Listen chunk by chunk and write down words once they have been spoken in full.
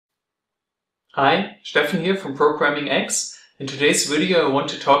Hi, Steffen here from Programming X. In today's video I want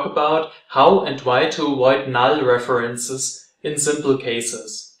to talk about how and why to avoid null references in simple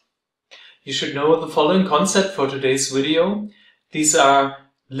cases. You should know the following concept for today's video. These are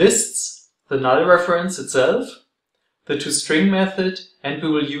lists, the null reference itself, the toString method, and we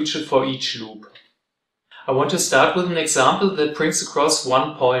will use it for each loop. I want to start with an example that brings across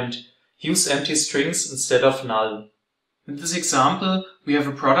one point: use empty strings instead of null. In this example, we have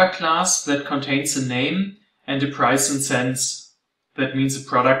a product class that contains a name and a price in cents. That means a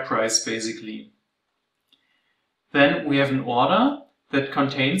product price, basically. Then we have an order that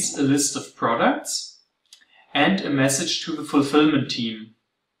contains a list of products and a message to the fulfillment team.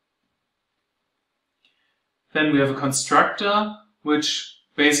 Then we have a constructor which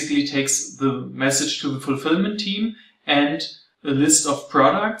basically takes the message to the fulfillment team and a list of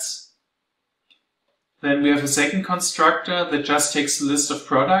products. Then we have a second constructor that just takes the list of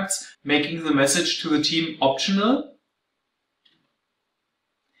products, making the message to the team optional.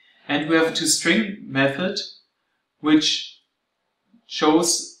 And we have a toString method which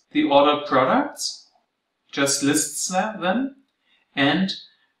shows the ordered products, just lists them, and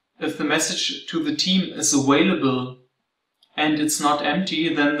if the message to the team is available and it's not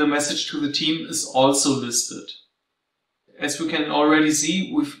empty, then the message to the team is also listed. As we can already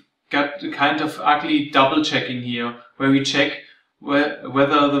see, we've got a kind of ugly double checking here, where we check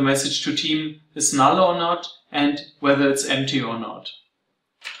whether the message to team is null or not and whether it's empty or not.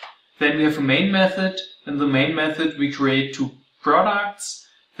 Then we have a main method. In the main method we create two products.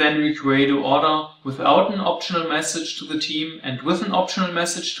 Then we create an order without an optional message to the team and with an optional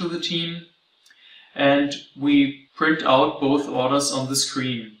message to the team. And we print out both orders on the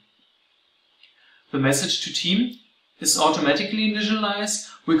screen. The message to team is automatically initialized.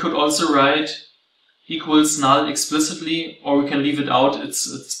 We could also write equals null explicitly, or we can leave it out,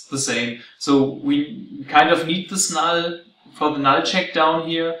 it's the same. So we kind of need this null for the null check down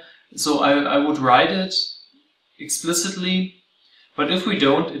here. So I would write it explicitly, but if we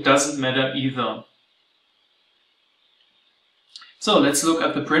don't, it doesn't matter either. So let's look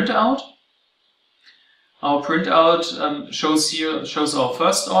at the printout. Our printout shows our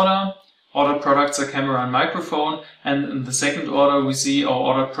first order. Ordered products are camera and microphone, and in the second order we see our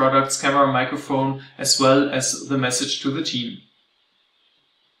ordered products, camera and microphone, as well as the message to the team.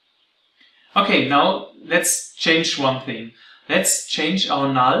 Okay, now let's change one thing. Let's change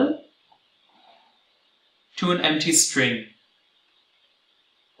our null to an empty string.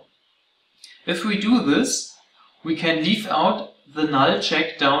 If we do this, we can leave out the null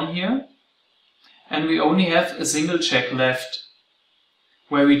check down here, and we only have a single check left,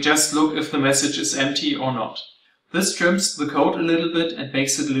 where we just look if the message is empty or not. This trims the code a little bit and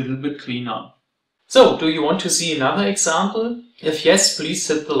makes it a little bit cleaner. So, do you want to see another example? If yes, please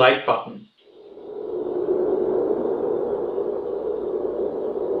hit the like button.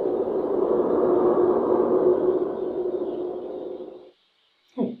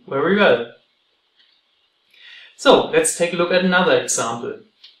 Oh, very well. So, let's take a look at another example.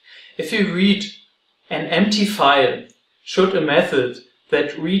 If you read an empty file, should a method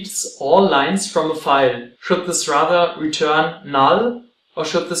that reads all lines from a file, should this rather return null, or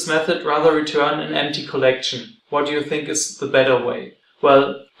should this method rather return an empty collection? What do you think is the better way?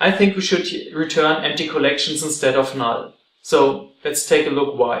 Well, I think we should return empty collections instead of null. So let's take a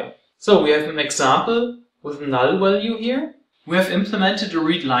look why. So we have an example with a null value here. We have implemented a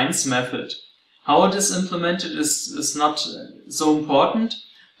readLines method. How it is implemented is not so important.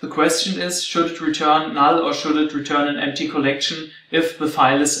 The question is, should it return null or should it return an empty collection if the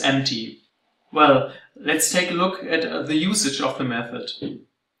file is empty? Well, let's take a look at the usage of the method.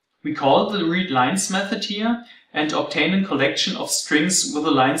 We call the readLines method here and obtain a collection of strings with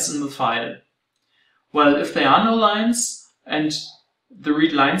the lines in the file. Well, if there are no lines and the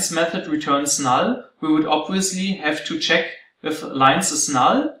readLines method returns null, we would obviously have to check if lines is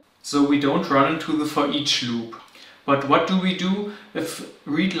null, so we don't run into the for each loop. But what do we do if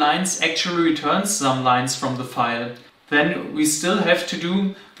readLines actually returns some lines from the file? Then we still have to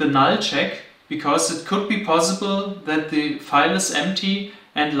do the null check, because it could be possible that the file is empty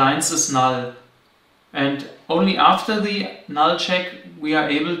and lines is null. And only after the null check we are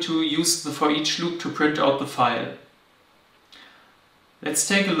able to use the for each loop to print out the file. Let's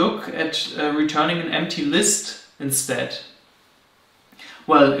take a look at returning an empty list instead.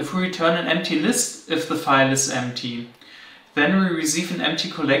 Well, if we return an empty list if the file is empty, then we receive an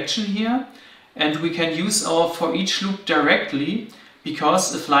empty collection here, and we can use our for each loop directly,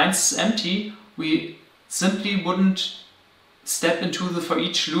 because if lines is empty, we simply wouldn't step into the for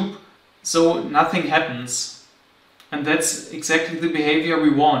each loop, so nothing happens. And that's exactly the behavior we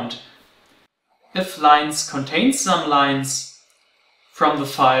want. If lines contain some lines from the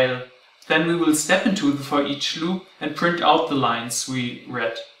file, then we will step into the for each loop and print out the lines we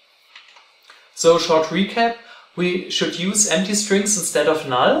read. So, short recap, we should use empty strings instead of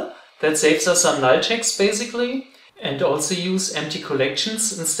null. That saves us some null checks basically. And also use empty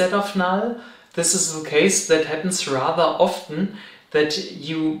collections instead of null. This is the case that happens rather often, that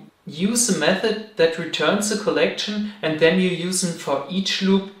you use a method that returns a collection and then you use it for each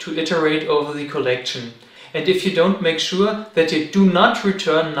loop to iterate over the collection. And if you don't make sure that you do not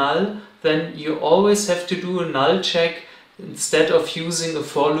return null, then you always have to do a null check instead of using a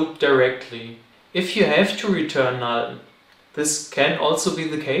for loop directly. If you have to return null, this can also be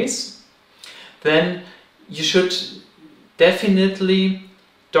the case, then you should definitely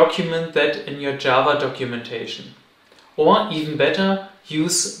document that in your Java documentation. Or even better,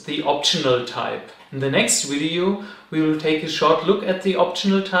 use the optional type. In the next video, we will take a short look at the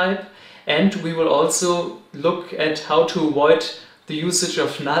optional type, and we will also look at how to avoid the usage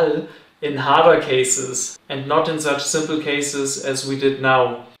of null in harder cases and not in such simple cases as we did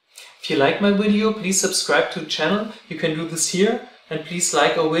now. If you like my video, please subscribe to the channel. You can do this here, and please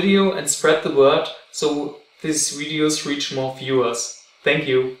like our video and spread the word so these videos reach more viewers. Thank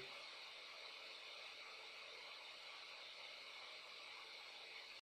you.